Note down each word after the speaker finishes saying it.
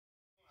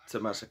To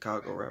my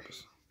Chicago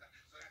rappers,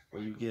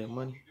 when you get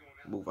money,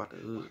 move out the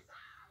hood.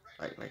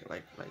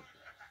 Like,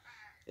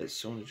 as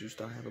soon as you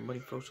start having money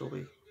flow your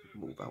way,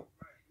 move out.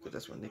 Cause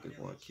that's when niggas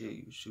wanna kill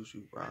you, shoot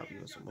you, rob you,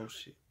 and some more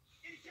shit.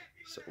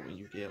 So when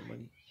you get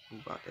money,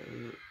 move out the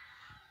hood.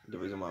 The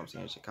reason why I'm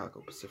saying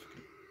Chicago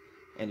specifically,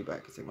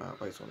 anybody can take my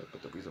advice on it,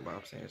 but the reason why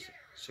I'm saying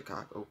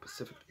Chicago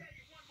specifically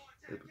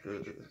is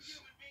because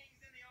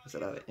there's a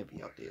lot of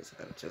envy out there, there's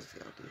a lot of jealousy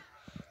out there,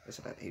 there's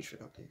a lot of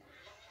hatred out there.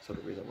 So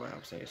the reason why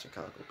I'm saying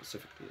Chicago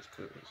specifically is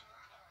because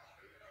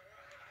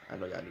I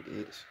know y'all need to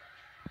hear this.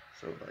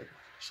 So like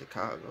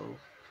Chicago,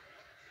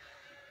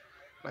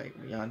 like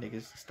when y'all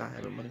niggas start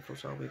having money for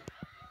y'all with,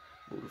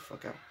 move the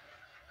fuck out.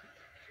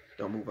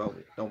 Don't move out.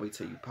 Don't wait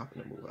till you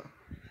popping to move out.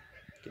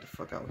 Get the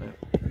fuck out now.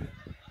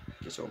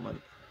 Get your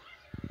money.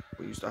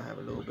 When you start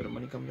having a little bit of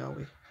money coming y'all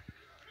way,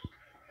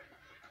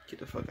 get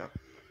the fuck out.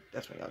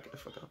 That's when y'all get the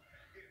fuck out.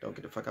 Don't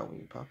get the fuck out when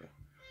you popping.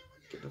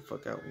 Get the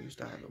fuck out when you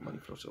start having money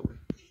flow your way.